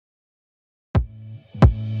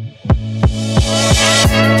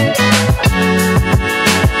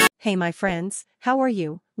Hey my friends, how are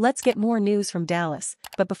you? Let's get more news from Dallas,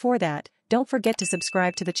 but before that, don't forget to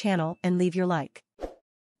subscribe to the channel and leave your like.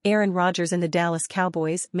 Aaron Rodgers and the Dallas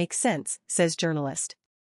Cowboys makes sense, says journalist.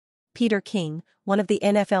 Peter King, one of the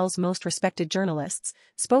NFL's most respected journalists,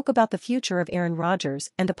 spoke about the future of Aaron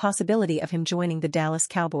Rodgers and the possibility of him joining the Dallas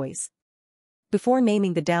Cowboys. Before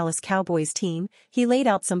naming the Dallas Cowboys team, he laid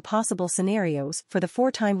out some possible scenarios for the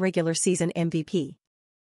four-time regular season MVP.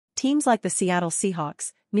 Teams like the Seattle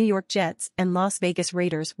Seahawks, New York Jets, and Las Vegas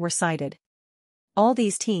Raiders were cited. All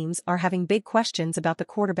these teams are having big questions about the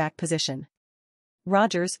quarterback position.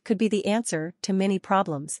 Rodgers could be the answer to many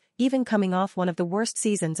problems, even coming off one of the worst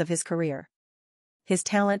seasons of his career. His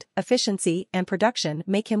talent, efficiency, and production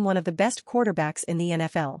make him one of the best quarterbacks in the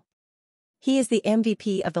NFL. He is the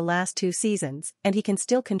MVP of the last 2 seasons, and he can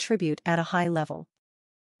still contribute at a high level.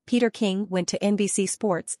 Peter King went to NBC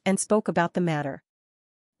Sports and spoke about the matter.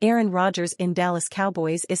 Aaron Rodgers in Dallas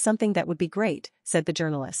Cowboys is something that would be great, said the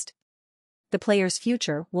journalist. The player's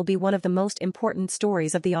future will be one of the most important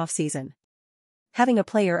stories of the offseason. Having a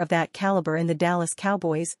player of that caliber in the Dallas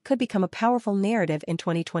Cowboys could become a powerful narrative in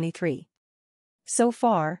 2023. So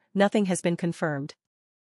far, nothing has been confirmed.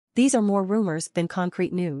 These are more rumors than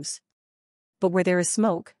concrete news. But where there is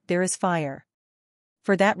smoke, there is fire.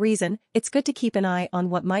 For that reason, it's good to keep an eye on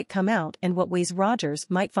what might come out and what ways Rodgers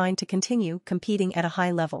might find to continue competing at a high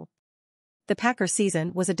level. The Packers'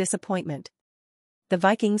 season was a disappointment. The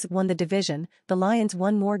Vikings won the division, the Lions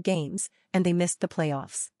won more games, and they missed the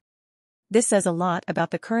playoffs. This says a lot about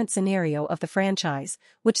the current scenario of the franchise,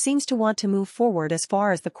 which seems to want to move forward as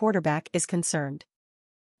far as the quarterback is concerned.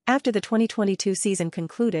 After the 2022 season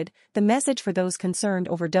concluded, the message for those concerned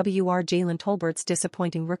over Jalen Tolbert's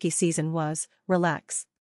disappointing rookie season was, relax.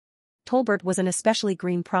 Tolbert was an especially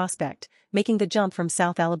green prospect, making the jump from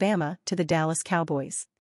South Alabama to the Dallas Cowboys.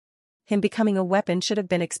 Him becoming a weapon should have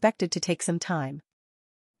been expected to take some time.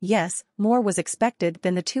 Yes, more was expected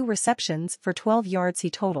than the 2 receptions for 12 yards he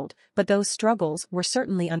totaled, but those struggles were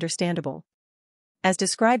certainly understandable. As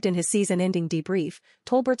described in his season-ending debrief,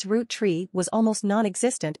 Tolbert's route tree was almost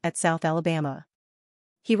non-existent at South Alabama.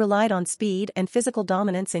 He relied on speed and physical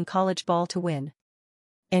dominance in college ball to win.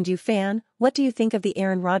 And you fan, what do you think of the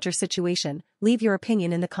Aaron Rodgers situation? Leave your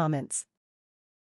opinion in the comments.